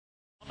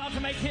to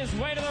make his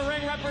way to the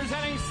ring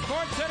representing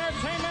Sports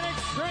Entertainment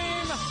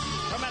Extreme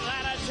from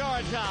Atlanta,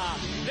 Georgia.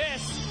 This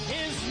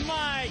is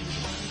Mike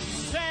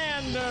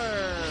Sanders.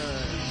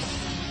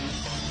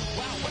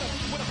 Wow,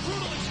 what a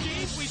brutal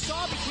exchange we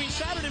saw between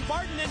Saturn and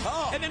Barton, and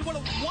then what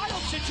a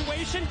wild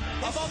situation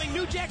involving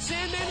New Jack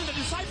Sandman and the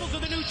Disciples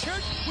of the New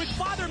Church, with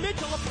Father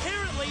Mitchell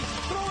apparently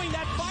throwing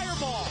that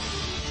fireball.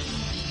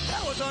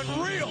 That was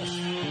unreal.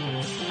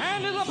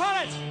 And his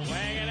opponent,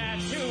 weighing in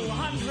at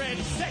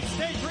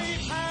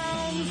 263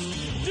 pounds,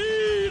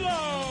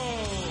 D'Lo.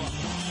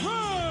 We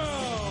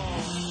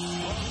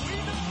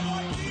know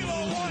what D'Lo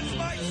wants,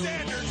 Mike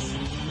Sanders.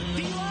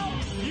 D'Lo,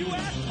 you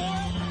asked for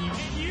it,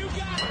 and you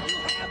got it.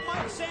 You have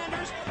Mike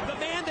Sanders, the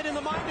man that in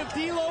the mind of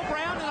D'Lo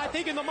Brown, and I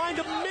think in the mind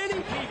of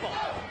many people,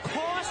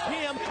 cost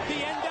him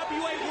the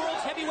NWA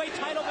World's Heavyweight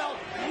title belt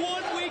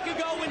 1 week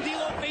ago when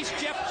D'Lo faced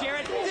Jeff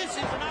Jarrett. This is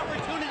an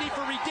opportunity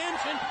for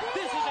redemption.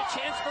 This is a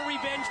chance for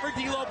revenge for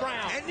D'Lo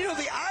Brown. And you know,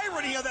 the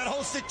irony of that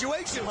whole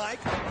situation,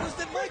 Mike, was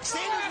that Mike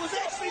Sanders was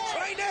actually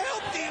trying to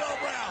help D'Lo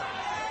Brown.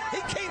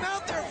 He came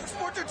out there for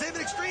Sports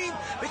Entertainment Extreme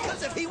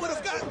because if D'Lo would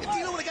have got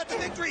the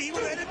victory, he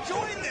would have had to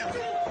join them.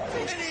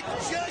 And it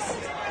just,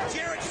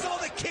 Jarrett saw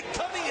the kick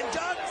coming and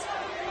ducked,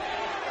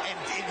 and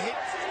it hit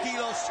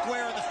D'Lo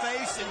square in the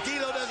face, and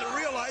D'Lo doesn't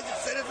realize that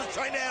Sanders was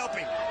trying to help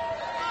him.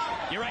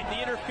 You're right,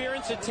 the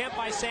interference attempt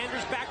by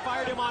Sanders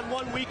backfired him on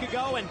 1 week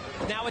ago, and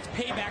now it's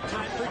payback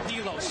time for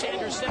D'Lo.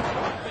 Sanders sends it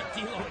up, but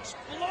D'Lo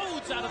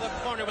explodes out of the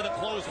corner with a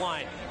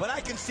clothesline. But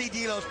I can see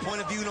D'Lo's point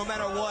of view no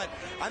matter what.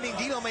 I mean,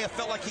 D'Lo may have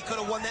felt like he could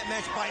have won that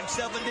match by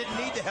himself and didn't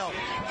need the help.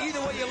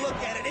 Either way you look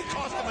at it, it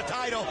cost him a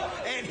title,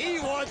 and he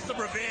wants some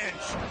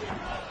revenge.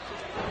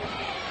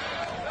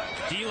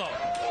 D'Lo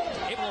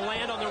able to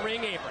land on the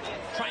ring apron,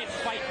 try and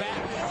fight back.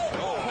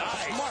 Oh,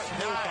 nice. Smart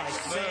move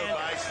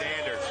by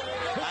Sanders.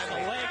 Puts the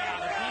leg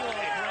out of D'Lo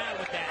Brown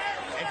with that.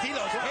 And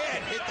D'Lo's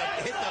head hit the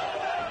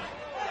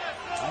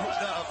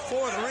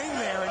floor of the ring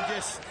there and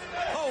just,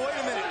 oh, wait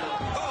a minute.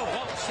 Oh,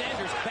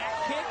 Sanders back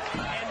kick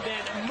and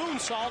then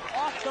moonsault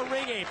off the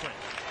ring apron.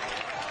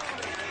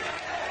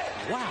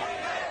 Wow.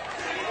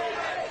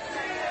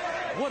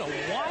 What a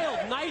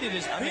wild night it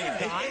has been,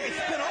 Don.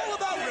 It's been all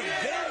about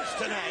revenge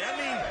tonight. I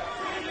mean,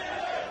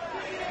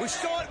 we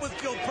saw it with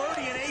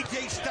Gilberti and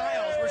AJ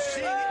Styles. We're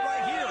seeing it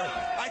right here.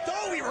 I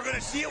thought we were going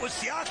to see it with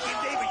Siaki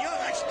and David Young.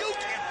 I still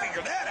can't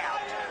figure that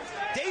out.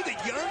 David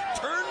Young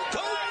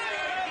turncoat?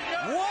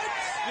 What?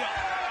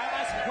 I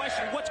asked the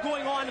question, what's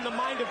going on in the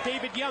mind of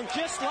David Young?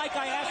 Just like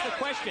I asked the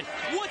question,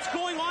 what's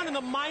going on in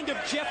the mind of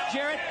Jeff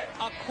Jarrett?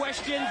 A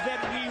question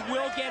that we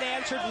will get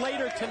answered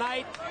later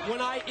tonight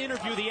when I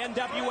interview the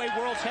NWA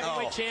World's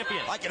Heavyweight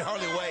Champion. I can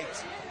hardly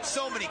wait.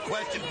 So many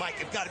questions, Mike,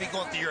 have got to be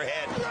going through your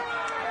head.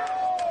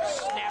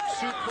 Snap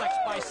suplex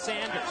by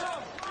Sanders.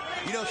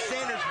 You know,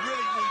 Sanders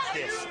really needs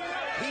this.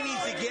 He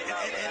needs to get,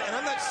 and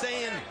I'm not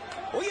saying,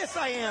 well, yes,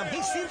 I am.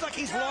 He seems like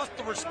he's lost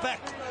the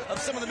respect of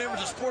some of the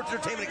members of Sports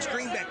Entertainment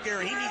Extreme back there.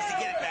 He needs to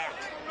get it back.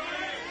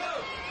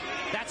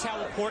 That's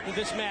how important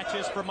this match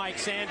is for Mike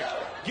Sanders.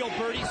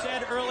 Gilberti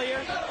said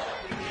earlier,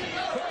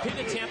 quick pin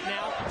attempt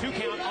now, 2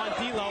 count on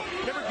D'Lo.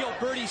 Remember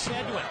Gilberti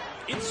said to him,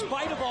 in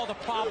spite of all the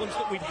problems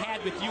that we've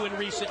had with you in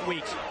recent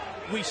weeks,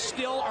 we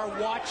still are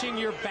watching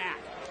your back.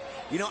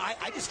 You know,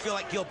 I just feel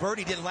like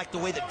Gilberti didn't like the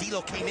way that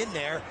D'Lo came in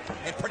there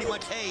and pretty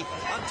much, hey,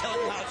 I'm telling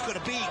you how it's going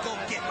to be. Go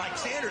get Mike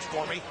Sanders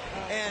for me.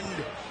 And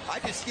I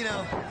just, you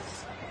know,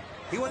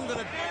 he wasn't going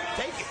to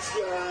take it.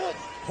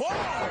 Whoa,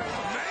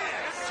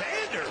 man,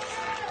 Sanders.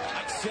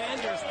 Mike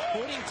Sanders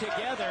putting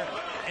together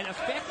an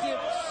effective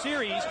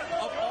series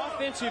of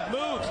offensive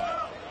moves.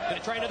 Going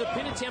to try another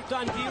pin attempt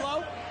on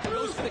D'Lo.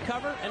 Goes for the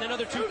cover and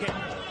another 2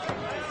 count.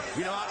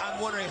 You know, I'm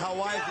wondering how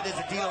wise it is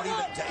of D'Lo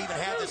to even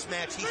have this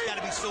match. He's got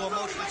to be so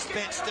emotionally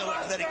spent still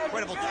after that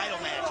incredible title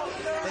match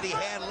that he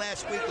had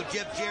last week with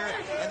Jeff Jarrett,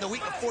 and the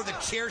week before the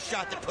chair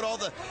shot that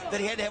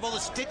he had to have all the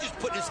stitches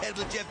put in his head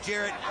with Jeff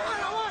Jarrett.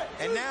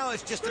 And now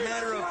it's just a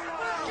matter of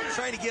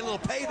trying to get a little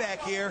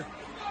payback here.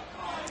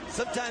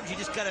 Sometimes you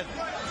just got to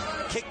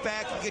kick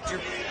back and get your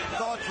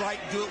thoughts right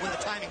and do it when the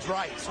timing's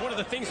right. It's one of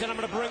the things that I'm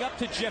going to bring up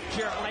to Jeff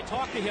Jarrett when I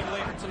talk to him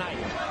later tonight.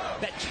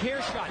 That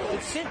chair shot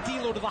that sent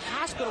D'Lo to the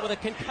hospital with a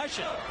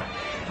concussion.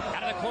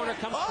 Out of the corner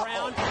comes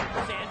Brown.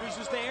 Sanders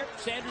is there.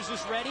 Sanders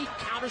is ready.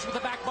 Counters with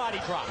a back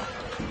body drop.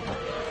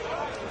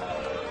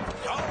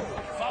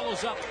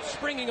 Follows up,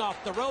 springing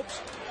off the ropes.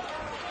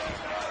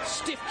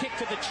 Stiff kick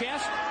to the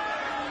chest.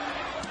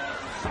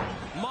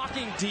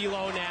 Mocking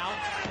D'Lo now.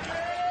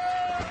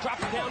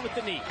 Drops down with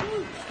the knee.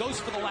 Goes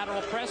for the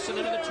lateral press and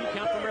another 2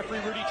 count from referee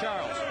Rudy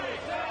Charles.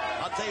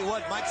 I'll tell you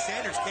what, Mike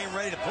Sanders came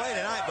ready to play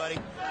tonight, buddy.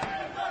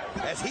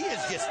 As he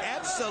has just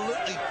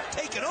absolutely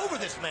taken over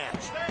this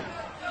match.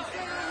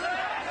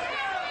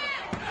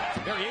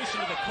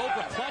 Variation of the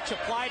Cobra Clutch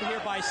applied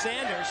here by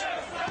Sanders.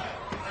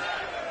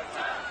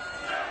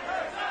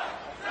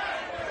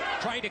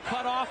 Trying to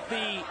cut off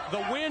the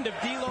wind of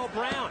D'Lo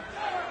Brown.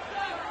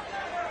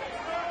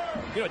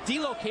 You know,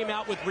 D'Lo came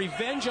out with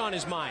revenge on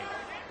his mind.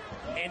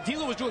 And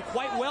D'Lo was doing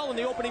quite well in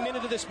the opening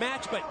minute of this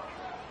match, but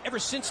ever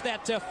since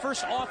that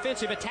first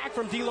offensive attack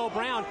from D'Lo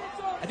Brown,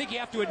 I think you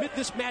have to admit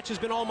this match has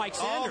been all Mike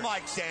Sanders. All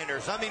Mike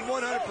Sanders. I mean, 100%.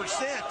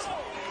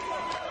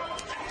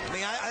 I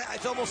mean,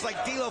 it's almost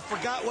like D'Lo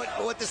forgot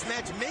what this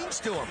match means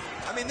to him.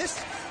 I mean,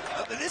 this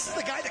is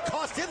the guy that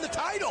cost him the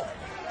title,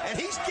 and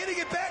he's getting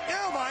it back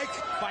now, Mike.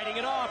 Fighting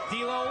it off.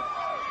 D'Lo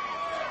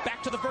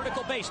back to the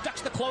vertical base,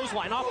 ducks the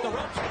clothesline off the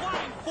ropes,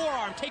 flying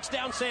forearm, takes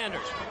down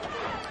Sanders.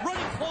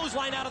 Running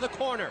clothesline out of the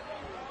corner.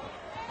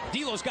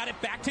 D'Lo's got it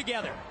back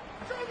together.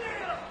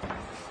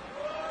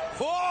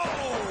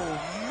 Oh,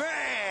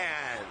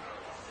 man.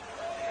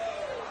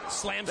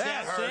 Slams that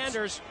down hurts.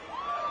 Sanders.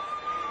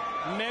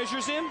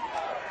 Measures him.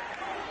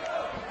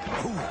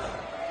 Ooh.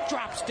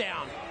 Drops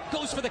down.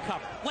 Goes for the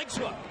cover. Legs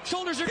hook.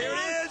 Shoulders are Here down.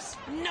 it is.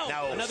 No.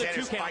 Another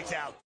Sanders 2 count. fights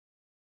out.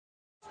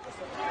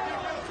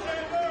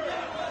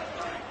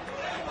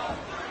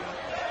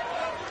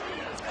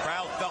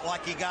 Crowd felt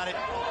like he got it.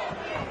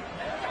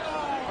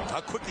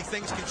 How quickly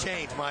things can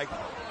change, Mike.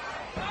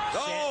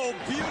 Oh,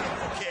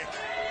 beautiful kick.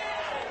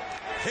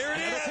 Here it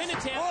is. Pin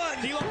attempt.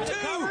 One, D'Lo for the two.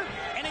 cover.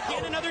 And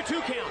again, another 2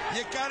 count.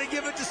 You got to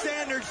give it to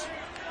Sanders.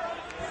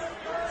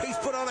 He's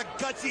put on a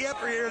gutsy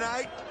effort here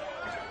tonight.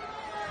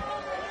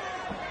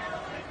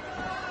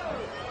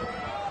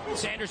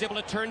 Sanders able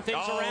to turn things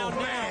around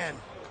man.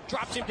 now.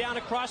 Drops him down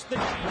across the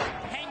knee.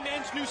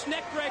 Hangman's noose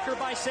neck breaker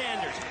by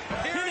Sanders.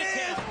 Here Pin it is.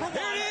 attempt for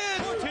Here it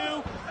 1, is. for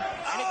 2.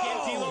 And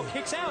again, D'Lo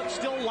kicks out.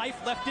 Still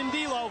life left in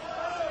D'Lo.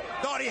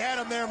 Thought he had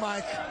him there,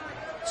 Mike.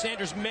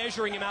 Sanders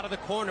measuring him out of the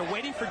corner,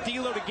 waiting for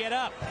D'Lo to get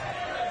up.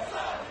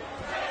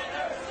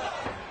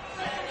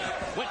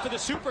 Went for the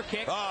super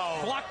kick. Oh.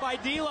 Blocked by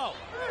D'Lo.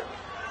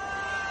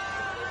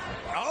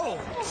 Oh,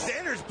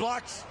 Sanders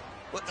blocks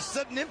with the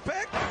sudden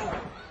impact.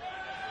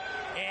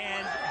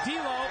 And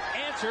D'Lo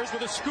answers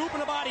with a scoop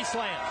and a body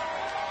slam.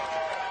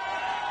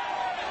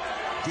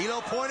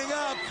 D'Lo pointing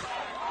up.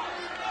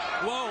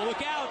 Whoa,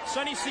 look out.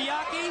 Sonny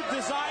Siaki,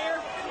 Desire.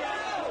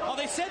 Oh,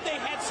 they said they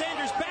had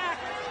Sanders back.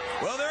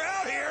 Well, they're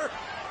out here.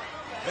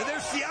 And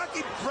there's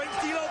Siaki, brings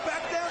D'Lo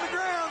back down the I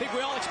ground. think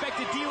we all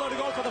expected D'Lo to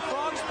go for the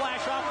frog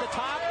splash off the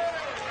top.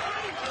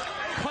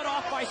 Cut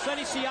off by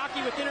Sonny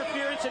Siaki with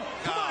interference. And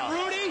come on,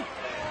 Rudy.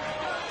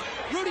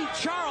 Rudy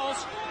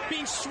Charles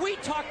being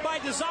sweet-talked by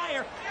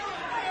Desire.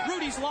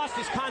 Rudy's lost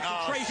his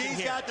concentration He's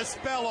here. got the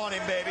spell on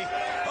him, baby.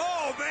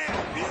 Oh,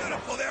 man,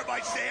 beautiful there by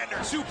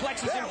Sanders.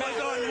 Suplexes That him back.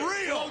 was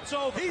unreal. Floats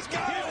over. He's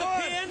got Here's the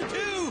one, pin. 2.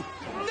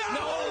 No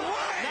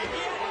way. Not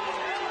yet.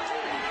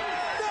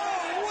 No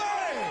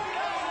way.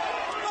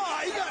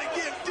 Oh, you got to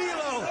give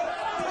D'Lo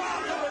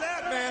props for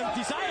that, man.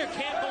 Desire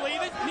can't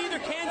believe it. Neither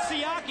can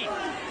Siaki.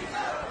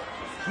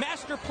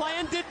 Master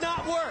plan did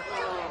not work.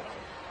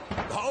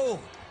 Oh.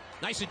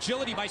 Nice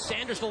agility by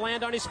Sanders to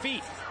land on his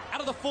feet. Out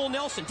of the full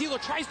Nelson. D'Lo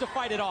tries to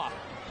fight it off.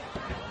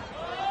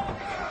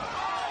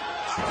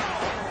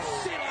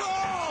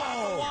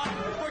 Oh. 1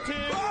 for 2.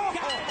 Oh,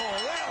 Got it.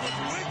 that was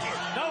wicked.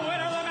 The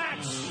winner of the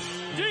match,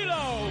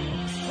 D'Lo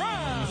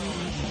Brown.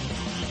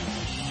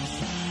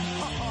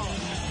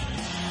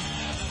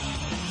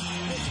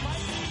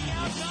 Despite being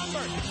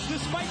outnumbered,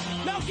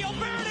 now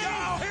Gilberti.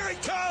 Oh, here he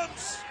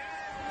comes.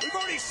 We've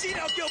already seen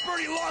how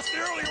Gilberti lost it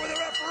earlier with a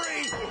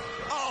referee.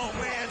 Oh,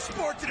 man,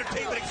 Sports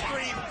Entertainment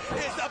Extreme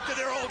is up to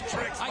their old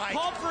tricks, I Mike.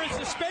 called for his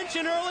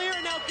suspension earlier,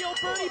 and now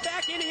Gilberti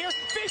back in here,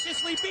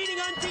 viciously beating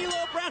on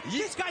D'Lo Brown.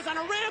 This guy's on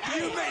a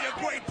rampage. You made a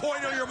great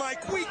point earlier,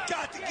 Mike. We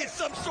got to get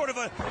some sort of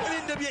an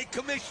NWA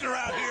commissioner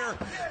out here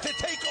to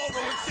take over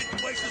when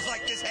situations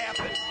like this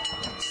happen.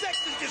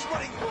 Sexton's just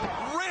running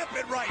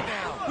rampant right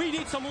now. We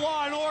need some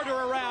law and order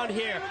around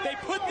here. They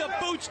put the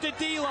boots to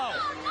D'Lo.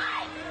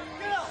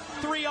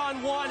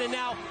 3-on-1, and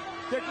now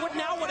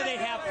what do they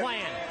have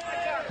planned?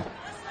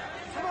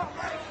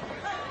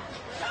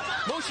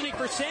 Motioning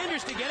for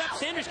Sanders to get up.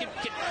 Sanders can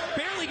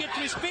barely get to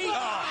his feet.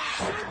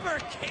 Super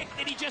kick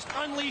that he just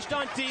unleashed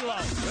on D'Lo.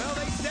 Well,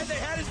 they said they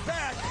had his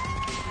back.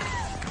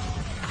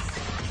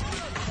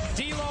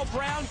 D'Lo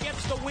Brown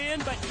gets the win,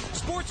 but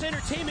Sports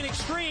Entertainment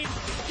Extreme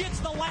gets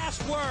the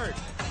last word.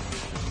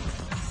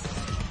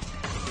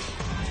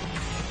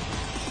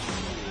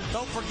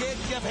 Don't forget,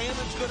 Jeff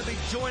Hammond's going to be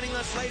joining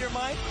us later,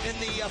 Mike, in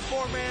the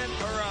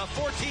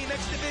 4-team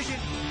X Division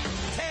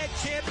Tag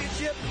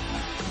Championship.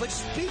 But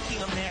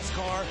speaking of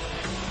NASCAR,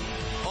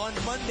 on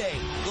Monday,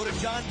 go to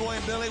John Boy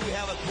and Billy. We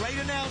have a great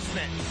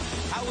announcement.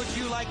 How would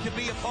you like to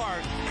be a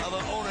part of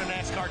an owner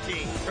NASCAR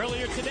team?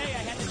 Earlier today,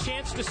 I had the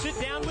chance to sit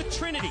down with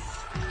Trinity.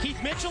 Keith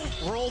Mitchell,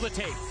 roll the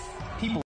tape.